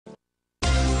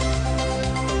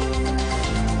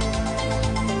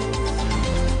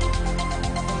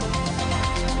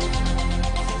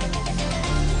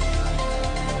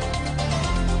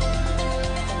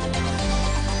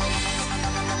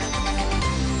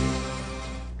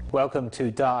Welcome to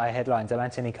DaAi Headlines. I'm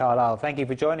Anthony Carlisle. Thank you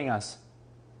for joining us.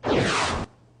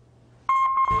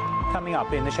 Coming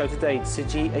up in the show today, Tzu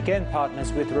Chi again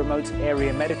partners with Remote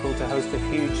Area Medical to host a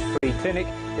huge free clinic,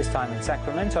 this time in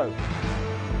Sacramento.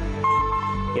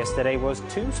 Yesterday was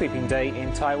Tomb Sweeping Day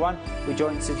in Taiwan. We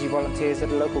joined Tzu Chi volunteers at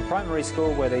a local primary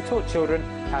school where they taught children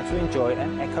how to enjoy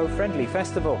an eco-friendly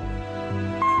festival.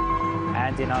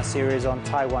 And in our series on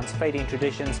Taiwan's fading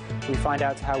traditions, we find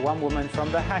out how one woman from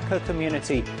the hacker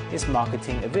community is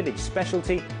marketing a village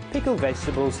specialty, pickled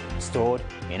vegetables stored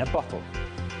in a bottle.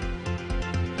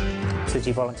 Tzu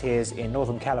Chi volunteers in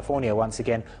Northern California once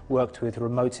again worked with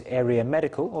Remote Area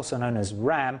Medical, also known as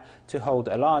RAM, to hold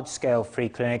a large-scale free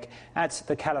clinic at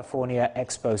the California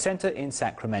Expo Center in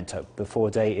Sacramento. The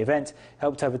four-day event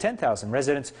helped over 10,000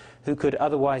 residents who could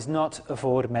otherwise not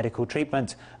afford medical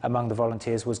treatment. Among the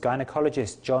volunteers was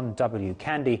gynecologist John W.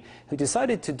 Candy, who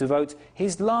decided to devote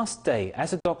his last day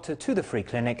as a doctor to the free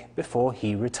clinic before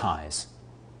he retires.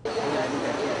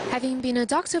 Having been a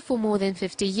doctor for more than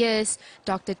 50 years,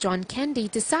 Dr. John Candy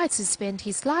decides to spend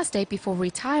his last day before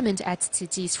retirement at Tzu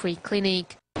Chi's free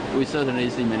clinic. We certainly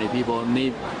see many people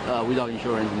without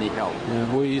insurance need help.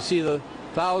 Yeah, well, you see the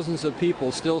thousands of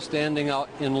people still standing out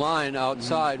in line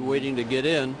outside waiting to get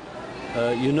in.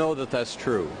 You know that that's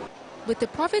true. With the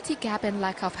poverty gap and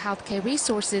lack of healthcare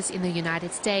resources in the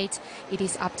United States, it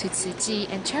is up to Tzu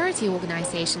Chi and charity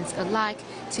organizations alike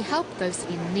to help those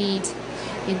in need.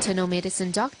 Internal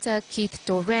medicine doctor Keith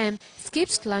Doran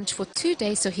skipped lunch for 2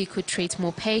 days so he could treat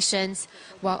more patients,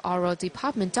 while oral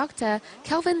department doctor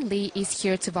Kelvin Lee is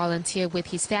here to volunteer with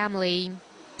his family.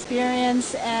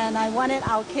 Experience, and I wanted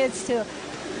our kids to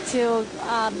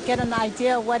get an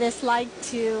idea of what it's like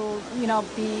to,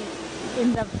 be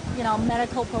in the,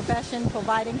 medical profession,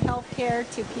 providing health care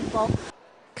to people.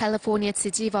 California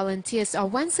Tzu Chi volunteers are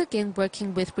once again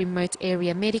working with Remote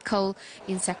Area Medical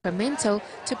in Sacramento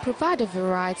to provide a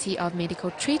variety of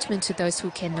medical treatment to those who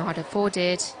cannot afford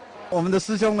it.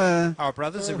 Our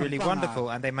brothers are really wonderful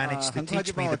and they managed to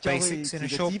teach me the basics in a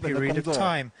short period of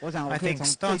time. I think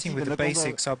starting with the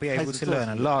basics I'll be able to learn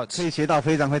a lot.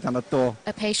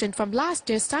 A patient from last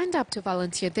year signed up to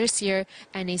volunteer this year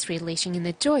and is relishing in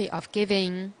the joy of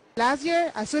giving. Last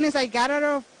year, as soon as I got out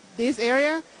of this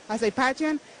area as a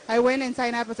patient, I went and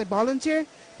signed up as a volunteer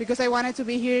because I wanted to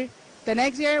be here the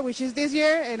next year, which is this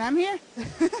year, and I'm here.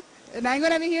 And I'm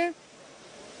going to be here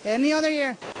any other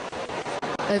year.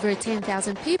 Over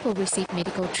 10,000 people received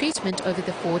medical treatment over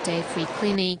the four-day free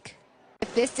clinic.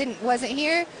 If this wasn't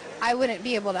here, I wouldn't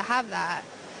be able to have that.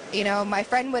 My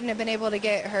friend wouldn't have been able to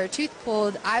get her tooth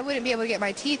pulled. I wouldn't be able to get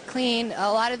my teeth cleaned.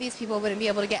 A lot of these people wouldn't be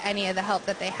able to get any of the help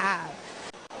that they have.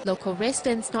 Local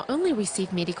residents not only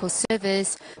receive medical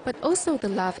service, but also the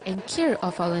love and care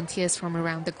of volunteers from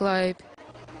around the globe.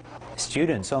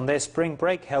 Students on their spring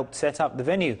break helped set up the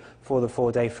venue for the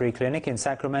four-day free clinic in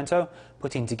Sacramento.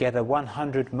 Putting together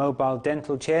 100 mobile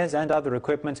dental chairs and other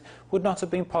equipment would not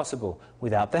have been possible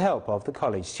without the help of the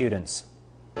college students.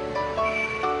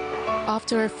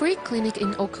 After a free clinic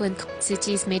in Oakland, Tzu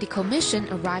Chi's medical mission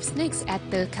arrives next at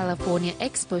the California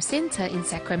Expo Center in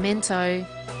Sacramento.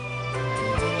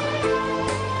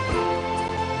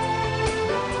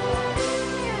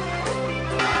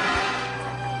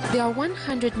 There are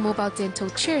 100 mobile dental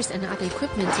chairs and other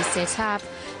equipment to set up.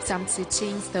 Some Tzu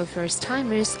Chis, though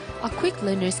first-timers, are quick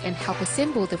learners and help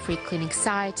assemble the free clinic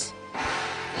site.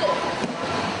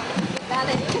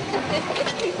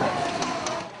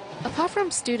 Apart from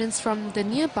students from the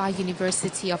nearby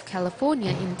University of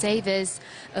California in Davis,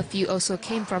 a few also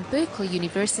came from Berkeley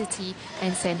University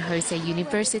and San Jose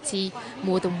University,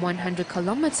 more than 100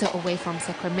 kilometers away from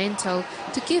Sacramento,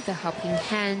 to give a helping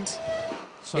hand.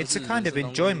 It's a kind of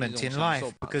enjoyment in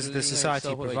life because the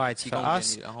society provides for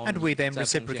us and we then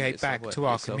reciprocate back to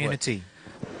our community.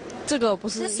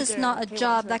 This is not a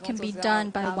job that can be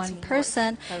done by one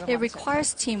person. It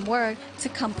requires teamwork to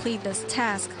complete this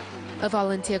task. A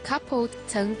volunteer couple,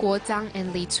 Teng Guozhang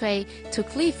and Li Cui,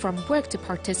 took leave from work to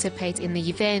participate in the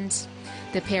event.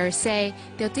 The pair say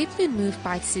they're deeply moved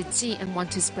by Tzu Chi and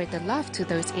want to spread the love to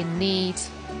those in need.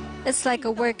 It's like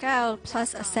a workout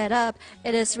plus a setup.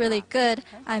 It is really good.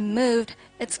 I'm moved.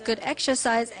 It's good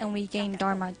exercise and we gain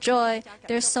Dharma joy.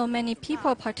 There's so many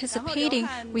people participating.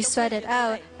 We sweat it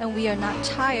out and we are not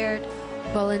tired.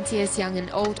 Volunteers young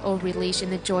and old all relish in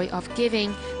the joy of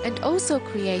giving and also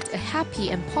create a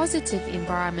happy and positive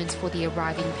environment for the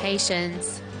arriving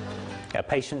patients. A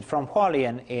patient from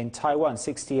Hualien in Taiwan,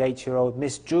 68-year-old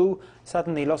Miss Zhu,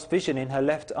 suddenly lost vision in her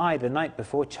left eye the night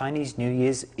before Chinese New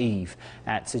Year's Eve.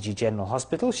 At Tzu Chi General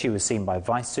Hospital, she was seen by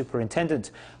Vice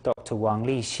Superintendent Dr. Wang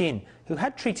Lixin, who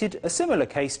had treated a similar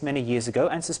case many years ago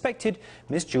and suspected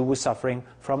Miss Zhu was suffering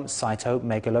from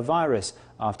cytomegalovirus.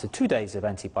 After 2 days of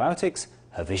antibiotics,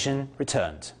 her vision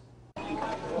returned.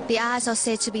 The eyes are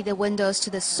said to be the windows to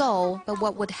the soul, but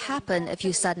what would happen if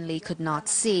you suddenly could not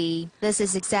see? This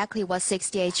is exactly what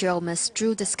 68-year-old Miss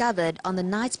Zhu discovered on the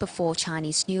night before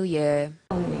Chinese New Year.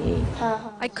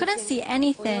 I couldn't see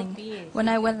anything. When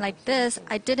I went like this,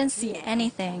 I didn't see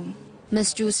anything.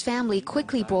 Miss Zhu's family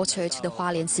quickly brought her to the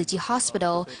Hualien City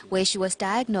Hospital, where she was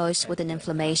diagnosed with an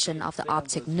inflammation of the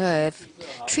optic nerve.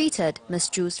 Treated, Miss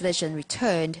Zhu's vision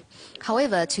returned.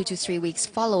 However, 2 to 3 weeks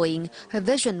following, her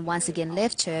vision once again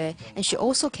left her, and she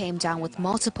also came down with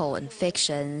multiple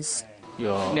infections.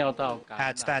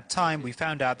 At that time, we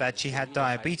found out that she had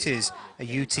diabetes, a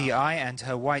UTI, and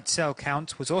her white cell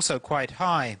count was also quite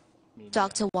high.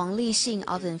 Dr. Wang Lixin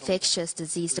of the Infectious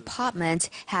Disease Department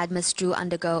had Ms. Zhu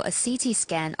undergo a CT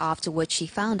scan, after which she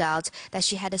found out that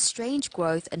she had a strange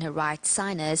growth in her right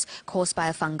sinus caused by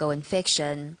a fungal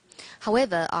infection.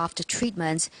 However, after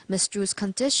treatment, Ms. Zhu's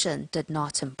condition did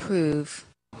not improve.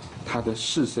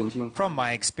 From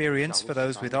my experience, for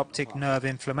those with optic nerve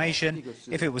inflammation,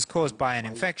 if it was caused by an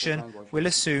infection, we'll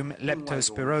assume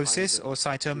leptospirosis or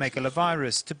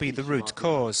cytomegalovirus to be the root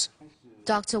cause.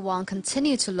 Dr. Wang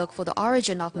continued to look for the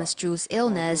origin of Ms. Zhu's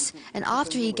illness, and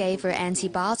after he gave her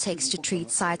antibiotics to treat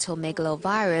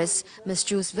cytomegalovirus, Ms.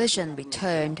 Zhu's vision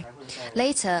returned.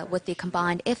 Later, with the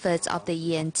combined efforts of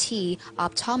the ENT,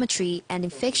 optometry and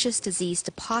infectious disease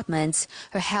departments,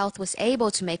 her health was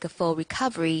able to make a full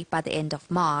recovery by the end of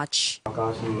March.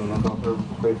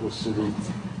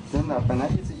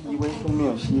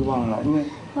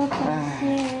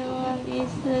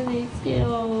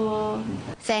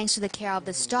 Thanks to the care of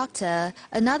this doctor,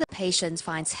 another patient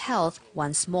finds health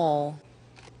once more.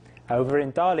 Over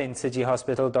in Dalian Tzu Chi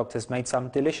Hospital, doctors made some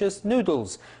delicious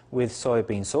noodles with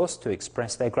soybean sauce to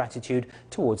express their gratitude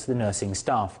towards the nursing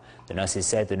staff. The nurses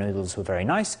said the noodles were very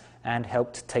nice and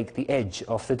helped take the edge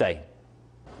off the day.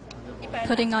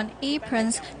 Putting on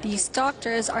aprons, these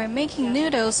doctors are making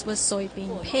noodles with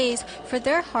soybean paste for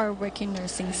their hard-working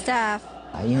nursing staff.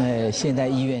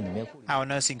 Our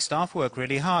nursing staff work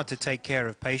really hard to take care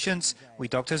of patients. We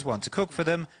doctors want to cook for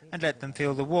them and let them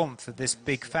feel the warmth of this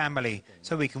big family,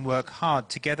 so we can work hard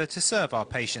together to serve our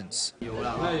patients.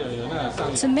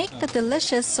 To make the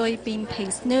delicious soybean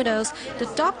paste noodles, the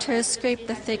doctors scrape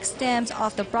the thick stems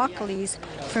off the broccolis.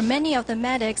 For many of the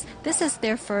medics, this is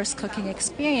their first cooking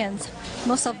experience.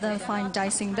 Most of them find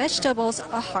dicing vegetables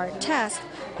a hard task.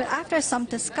 But after some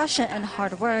discussion and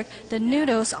hard work, the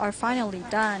noodles are finally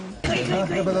done.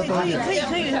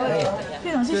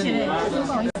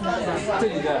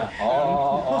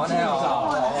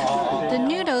 The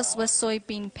noodles with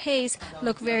soybean paste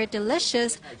look very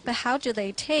delicious, but how do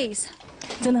they taste?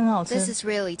 This is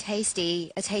really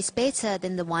tasty. It tastes better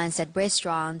than the ones at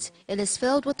restaurants. It is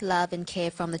filled with love and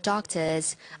care from the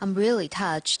doctors. I'm really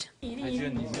touched.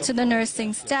 To the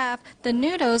nursing staff, the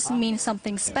noodles mean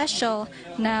something special.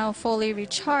 Now fully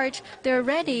recharged, they're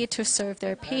ready to serve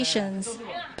their patients.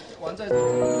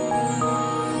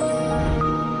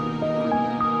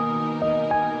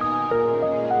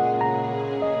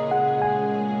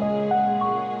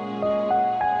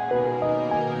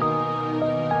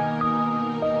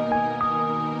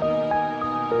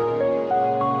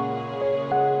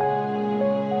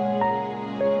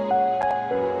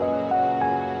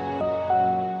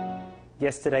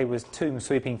 Yesterday was Tomb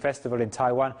Sweeping Festival in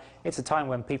Taiwan. It's a time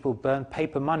when people burn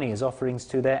paper money as offerings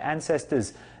to their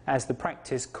ancestors. As the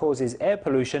practice causes air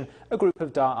pollution, a group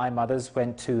of DaAi mothers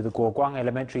went to the Guoguang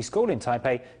Elementary School in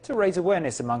Taipei to raise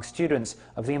awareness among students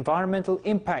of the environmental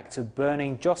impact of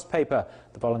burning joss paper.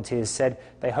 The volunteers said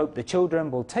they hope the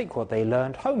children will take what they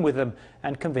learned home with them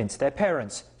and convince their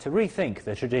parents to rethink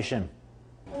the tradition.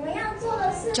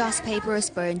 Joss paper is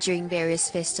burned during various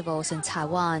festivals in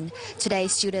Taiwan. Today,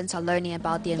 students are learning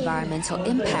about the environmental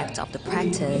impact of the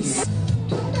practice.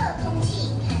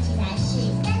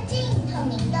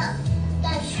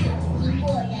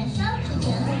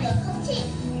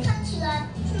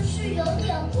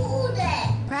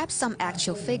 Perhaps some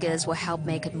actual figures will help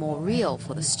make it more real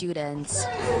for the students.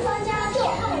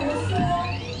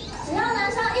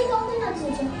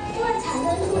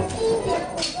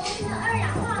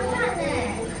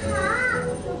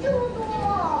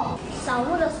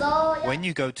 When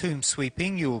you go tomb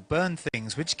sweeping, you will burn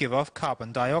things which give off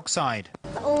carbon dioxide.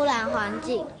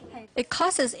 It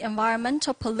causes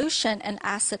environmental pollution and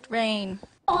acid rain.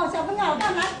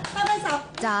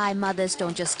 DaAi mothers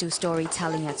don't just do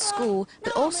storytelling at school,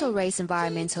 but also raise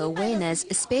environmental awareness,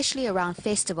 especially around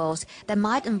festivals that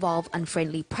might involve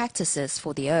unfriendly practices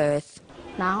for the earth.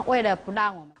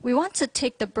 We want to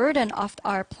take the burden off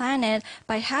our planet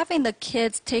by having the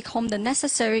kids take home the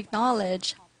necessary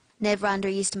knowledge. Never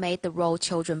underestimate the role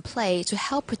children play to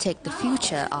help protect the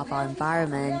future of our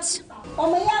environment.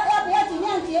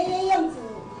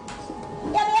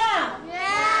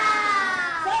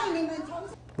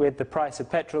 With the price of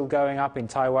petrol going up in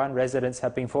Taiwan, residents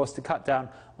have been forced to cut down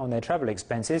on their travel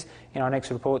expenses. In our next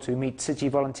report, we meet Tzu Chi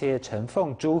volunteer Chen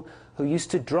Fengzhu, who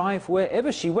used to drive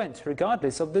wherever she went,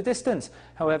 regardless of the distance.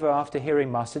 However, after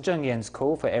hearing Master Zheng Yan's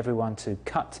call for everyone to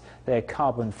cut their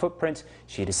carbon footprint,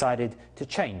 she decided to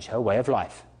change her way of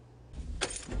life.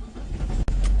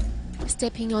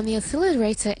 Stepping on the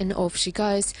accelerator and off she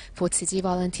goes. For Tzu Chi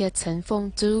volunteer Chen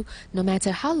Fengzhu, no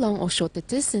matter how long or short the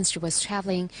distance she was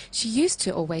traveling, she used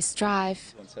to always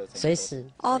drive.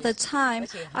 All the time.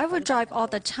 I would drive all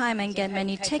the time and get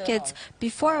many tickets.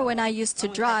 Before, when I used to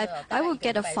drive, I would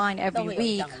get a fine every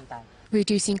week.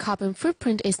 Reducing carbon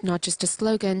footprint is not just a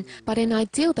slogan, but an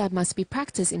ideal that must be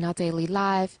practiced in our daily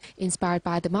life. Inspired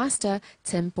by the master,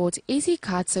 Chen bought easy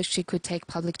cards so she could take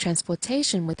public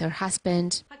transportation with her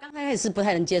husband.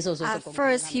 At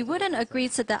first, he wouldn't agree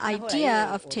to the idea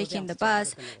of taking the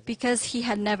bus because he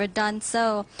had never done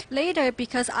so. Later,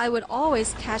 because I would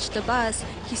always catch the bus,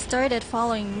 he started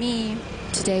following me.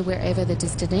 Today, wherever the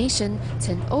destination,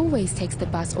 Chen always takes the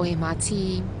bus or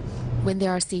MRT. When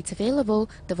there are seats available,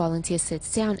 the volunteer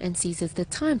sits down and seizes the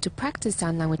time to practice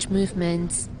sign language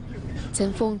movements.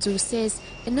 Chen Fengzhu says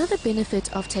another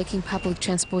benefit of taking public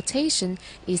transportation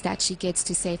is that she gets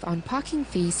to save on parking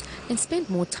fees and spend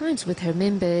more time with her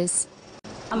members.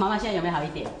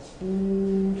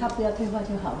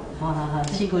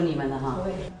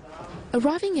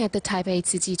 Arriving at the Taipei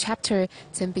Tzu Chi chapter,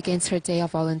 Chen begins her day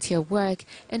of volunteer work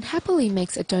and happily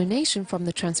makes a donation from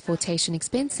the transportation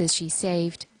expenses she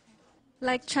saved.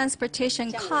 Like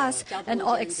transportation costs and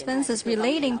all expenses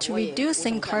relating to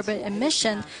reducing carbon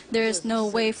emission, there is no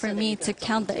way for me to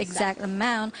count the exact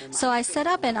amount, so I set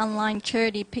up an online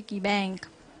charity piggy bank.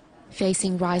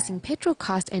 Facing rising petrol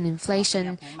costs and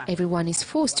inflation, everyone is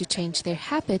forced to change their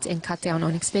habits and cut down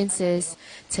on expenses.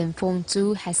 Chen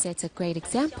Fengzhu has set a great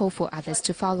example for others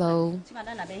to follow.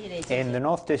 In the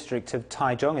North District of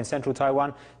Taichung in central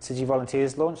Taiwan, Tzu Chi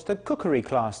volunteers launched a cookery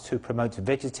class to promote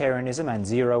vegetarianism and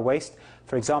zero waste.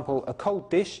 For example, a cold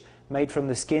dish made from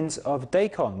the skins of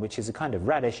daikon, which is a kind of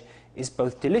radish, is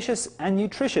both delicious and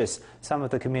nutritious. Some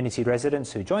of the community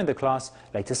residents who joined the class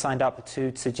later signed up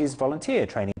to Tzu Chi's volunteer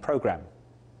training program.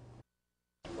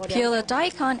 Peel a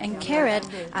daikon and carrot,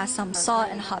 add some salt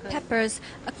and hot peppers,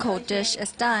 a cold dish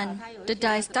is done. The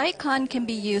diced daikon can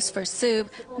be used for soup,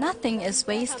 nothing is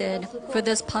wasted. For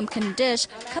this pumpkin dish,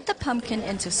 cut the pumpkin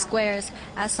into squares,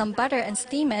 add some butter and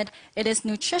steam it. It is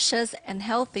nutritious and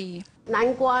healthy.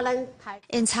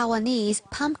 In Taiwanese,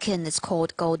 pumpkin is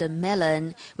called golden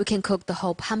melon. We can cook the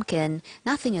whole pumpkin.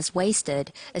 Nothing is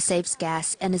wasted. It saves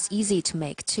gas and is easy to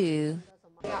make too.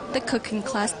 The cooking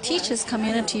class teaches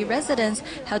community residents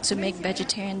how to make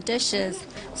vegetarian dishes.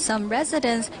 Some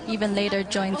residents even later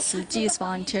joined Tzu Chi's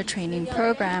volunteer training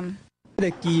program.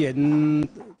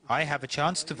 I have a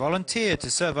chance to volunteer to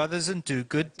serve others and do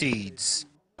good deeds.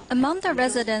 Among the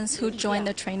residents who joined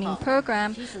the training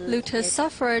program, lupus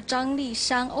sufferer Zhang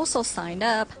Lishang also signed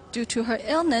up. Due to her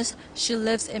illness, she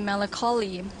lives in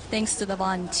melancholy. Thanks to the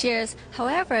volunteers,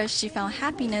 however, she found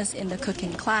happiness in the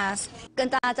cooking class.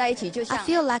 I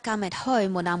feel like I'm at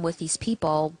home when I'm with these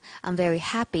people. I'm very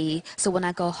happy, so when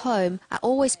I go home, I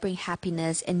always bring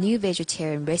happiness and new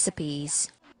vegetarian recipes.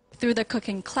 Through the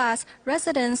cooking class,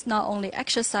 residents not only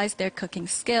exercise their cooking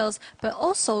skills, but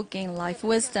also gain life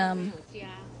wisdom.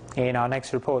 In our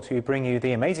next report, we bring you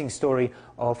the amazing story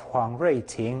of Huang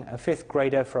Ruiting, a fifth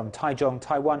grader from Taichung,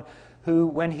 Taiwan, who,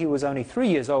 when he was only 3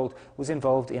 years old, was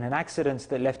involved in an accident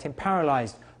that left him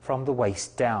paralyzed from the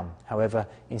waist down. However,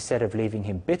 instead of leaving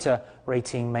him bitter,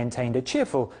 Ruiting maintained a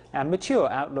cheerful and mature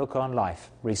outlook on life.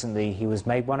 Recently, he was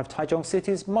made one of Taichung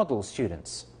City's model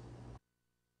students.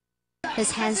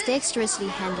 His hands dexterously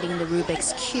handling the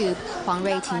Rubik's Cube, Huang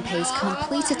Ruiting pays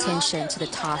complete attention to the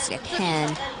task at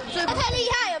hand.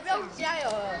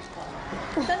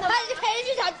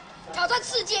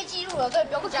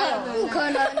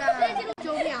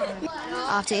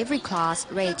 After every class,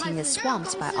 Ruiting is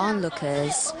swamped by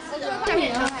onlookers.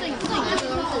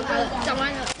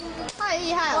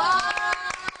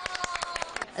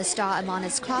 A star among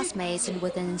his classmates and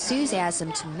with an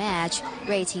enthusiasm to match,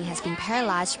 Rating has been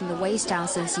paralyzed from the waist down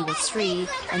since he was 3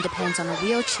 and depends on a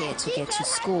wheelchair to get to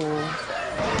school.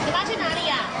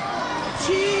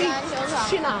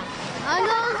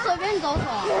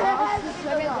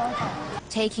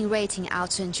 Taking Rating out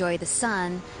to enjoy the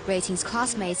sun, Rating's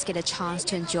classmates get a chance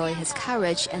to enjoy his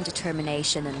courage and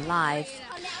determination in life.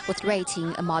 With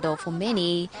Rating a model for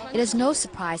many, it is no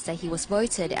surprise that he was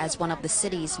voted as one of the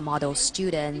city's model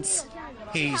students.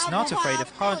 He's not afraid of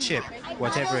hardship.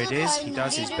 Whatever it is, he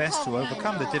does his best to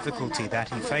overcome the difficulty that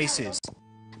he faces.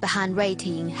 Behind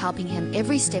Rating, helping him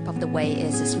every step of the way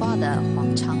is his father,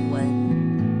 Huang Changwen.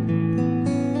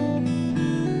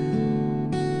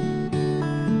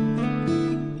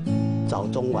 早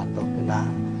中晚都跟他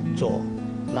做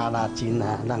拉拉筋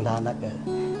啊，让他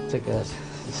这个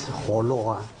活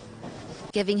络啊。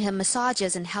 Giving him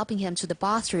massages and helping him to the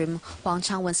bathroom, Huang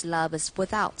Changwen's love is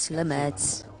without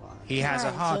limits. He has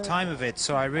a hard time of it,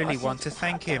 so I really want to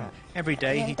thank him. Every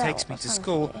day he takes me to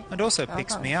school and also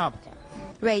picks me up.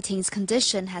 Rating's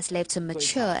condition has left him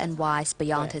mature and wise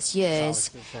beyond his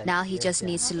years. Now he just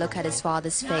needs to look at his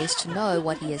father's face to know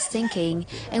what he is thinking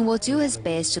and will do his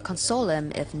best to console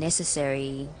him if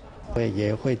necessary.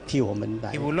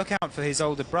 He will look out for his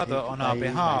older brother on our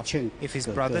behalf. If his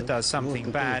brother does something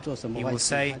bad, he will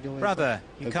say, "Brother,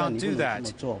 you can't do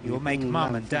that. You will make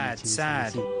Mom and Dad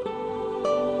sad."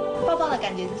 抱抱的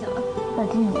感觉是什么？很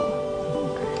近。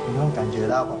你有感觉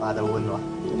到爸爸的温暖？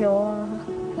有啊。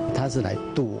他是来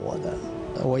渡我的，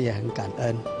我也很感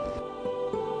恩。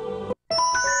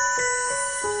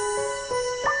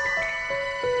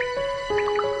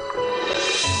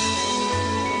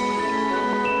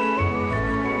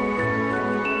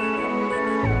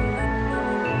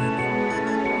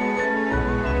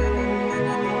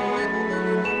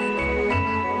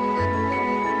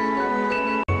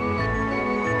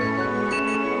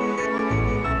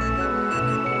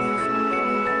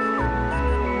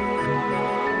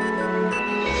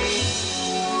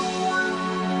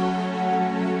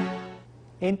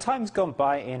 In times gone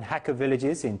by, in Hakka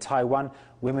villages in Taiwan,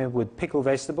 women would pickle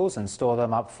vegetables and store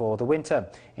them up for the winter.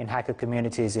 In Hakka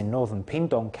communities in northern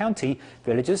Pingdong County,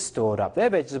 villagers stored up their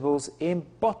vegetables in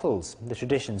bottles. The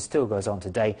tradition still goes on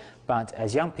today, but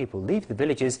as young people leave the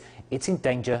villages, it's in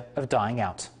danger of dying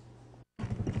out.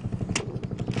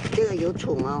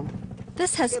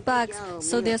 This has bugs,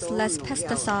 so there's less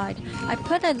pesticide. I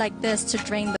put it like this to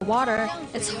drain the water.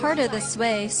 It's harder this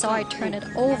way, so I turn it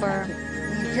over.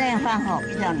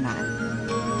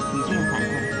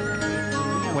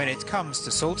 When it comes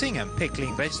to salting and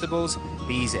pickling vegetables,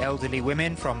 these elderly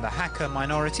women from the Hakka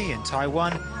minority in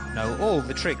Taiwan know all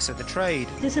the tricks of the trade.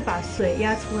 This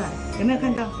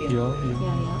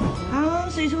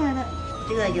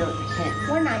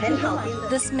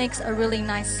makes a really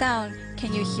nice sound.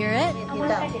 Can you hear it?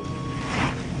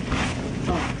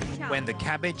 When the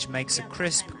cabbage makes a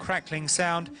crisp, crackling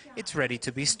sound, it's ready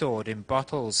to be stored in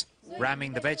bottles.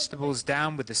 Ramming the vegetables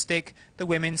down with a stick, the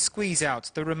women squeeze out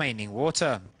the remaining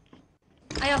water.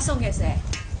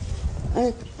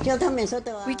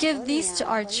 We give these to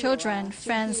our children,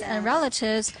 friends and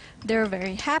relatives. They're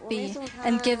very happy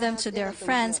and give them to their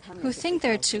friends who think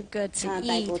they're too good to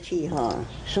eat.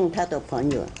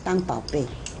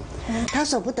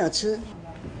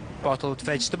 Bottled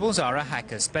vegetables are a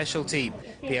Hakka specialty.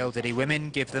 The elderly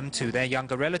women give them to their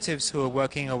younger relatives who are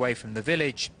working away from the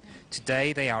village.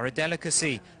 Today they are a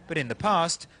delicacy, but in the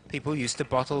past people used to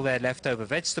bottle their leftover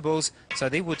vegetables so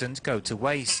they wouldn't go to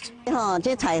waste. The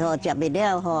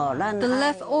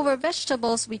leftover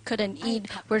vegetables we couldn't eat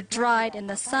were dried in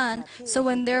the sun, so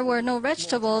when there were no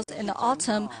vegetables in the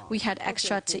autumn, we had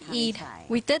extra to eat.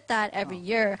 We did that every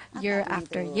year, year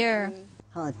after year.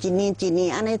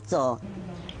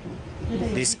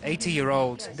 This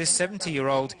 80-year-old, this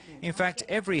 70-year-old, in fact,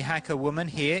 every Hakka woman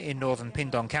here in northern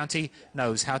Pingdong County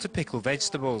knows how to pickle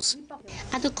vegetables.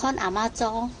 I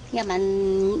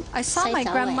saw my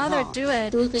grandmother do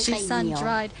it. She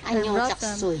sun-dried and rubbed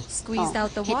them, squeezed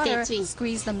out the water,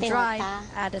 squeezed them dry,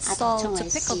 added salt to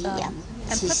pickle them,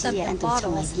 and put them in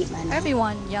bottles.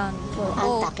 Everyone, young or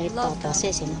old, loved them.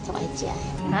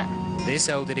 This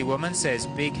elderly woman says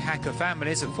big Hakka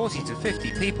families of 40 to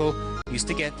 50 people used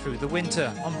to get through the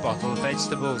winter on bottled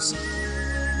vegetables.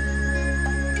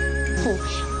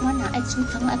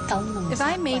 If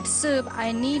I made soup,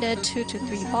 I needed 2 to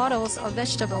 3 bottles of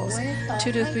vegetables,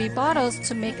 2 to 3 bottles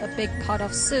to make a big pot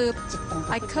of soup.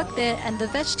 I cooked it and the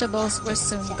vegetables were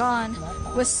soon gone.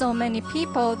 With so many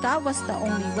people, that was the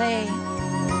only way.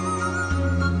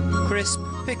 Crisp,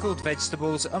 pickled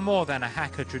vegetables are more than a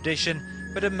Hakka tradition.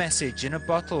 but a message in a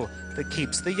bottle that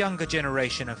keeps the younger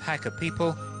generation of hacker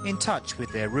people in touch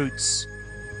with their roots.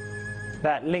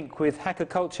 That link with hacker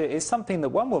culture is something that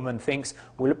one woman thinks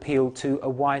will appeal to a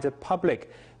wider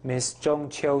public. Ms. Zhong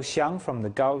Qiu-xiang from the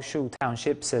Gaoshu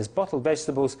township says bottled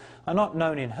vegetables are not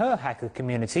known in her hacker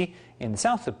community in the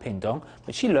south of Pingdong,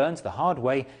 but she learned the hard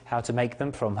way how to make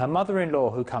them from her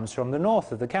mother-in-law, who comes from the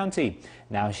north of the county.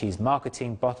 Now she's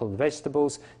marketing bottled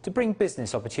vegetables to bring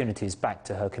business opportunities back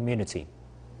to her community.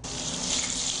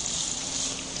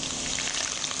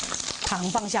 糖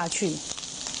放下去。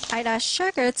 I'd add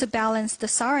sugar to balance the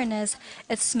sourness.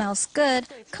 It smells good.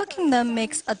 Cooking them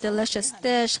makes a delicious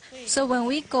dish. So when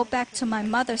we go back to my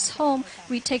mother's home,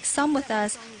 we take some with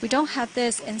us. We don't have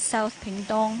this in South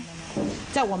Pingdong.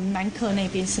 在我们南客那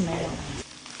边是没有。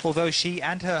 Although she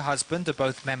and her husband are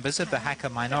both members of the hacker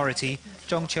minority,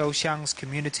 Zhong Qiu-xiang's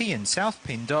community in South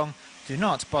Pingdong do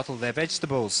not bottle their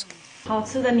vegetables.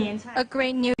 A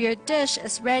great New Year dish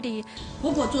is ready.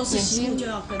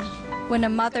 When a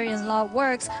mother-in-law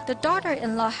works, the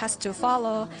daughter-in-law has to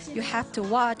follow. You have to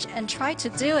watch and try to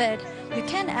do it. You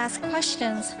can't ask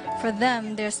questions. For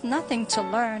them, there's nothing to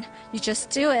learn. You just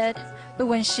do it. But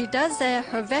when she does it,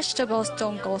 her vegetables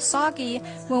don't go soggy.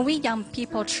 When we young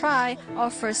people try, our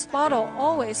first bottle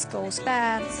always goes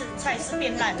bad.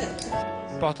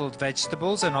 Bottled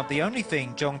vegetables are not the only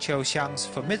thing Zhong Qiu-xiang's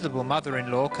formidable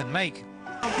mother-in-law can make.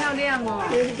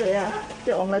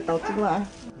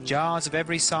 Jars of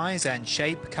every size and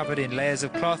shape covered in layers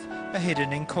of cloth are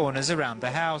hidden in corners around the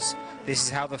house. This is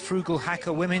how the frugal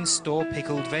hacker women store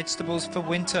pickled vegetables for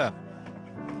winter.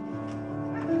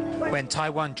 When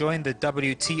Taiwan joined the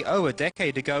WTO a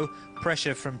decade ago,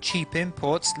 pressure from cheap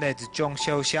imports led Zhong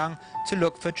Qiu-xiang to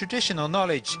look for traditional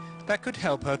knowledge that could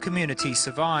help her community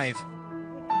survive.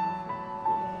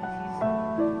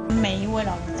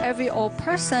 Every old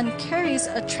person carries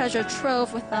a treasure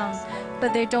trove with them,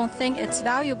 but they don't think it's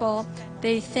valuable.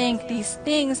 They think these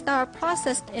things that are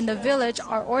processed in the village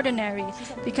are ordinary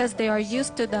because they are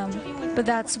used to them. But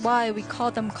that's why we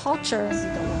call them culture.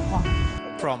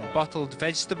 From bottled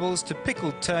vegetables to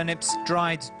pickled turnips,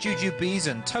 dried jujubes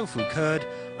and tofu curd,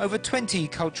 over 20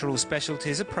 cultural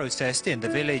specialties are processed in the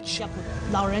village.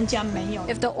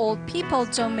 If the old people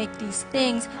don't make these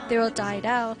things, they will die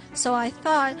out. So I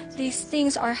thought these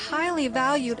things are highly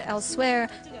valued elsewhere,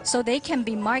 so they can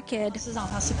be marketed.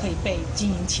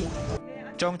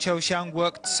 Zhong Qiu-xiang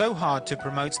worked so hard to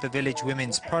promote the village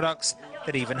women's products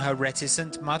that even her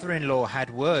reticent mother-in-law had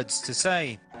words to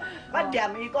say.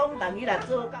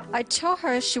 I told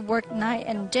her she worked night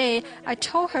and day. I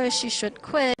told her she should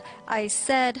quit. I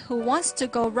said, who wants to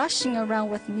go rushing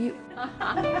around with me?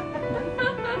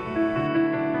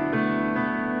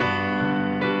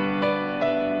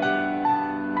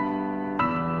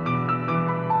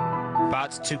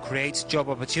 But to create job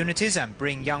opportunities and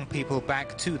bring young people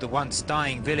back to the once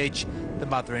dying village, the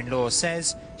mother-in-law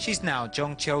says she's now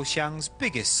Zhong Qiu-xiang's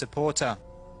biggest supporter.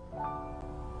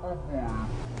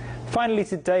 Finally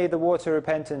today, the Water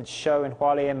Repentance show in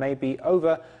Hualien may be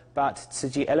over, but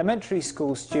Tzu Elementary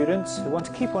School students who want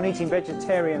to keep on eating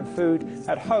vegetarian food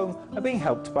at home are being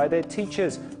helped by their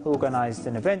teachers, who organised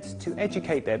an event to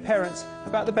educate their parents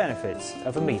about the benefits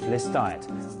of a meatless diet.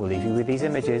 We'll leave you with these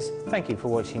images. Thank you for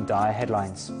watching DaAi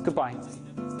Headlines. Goodbye.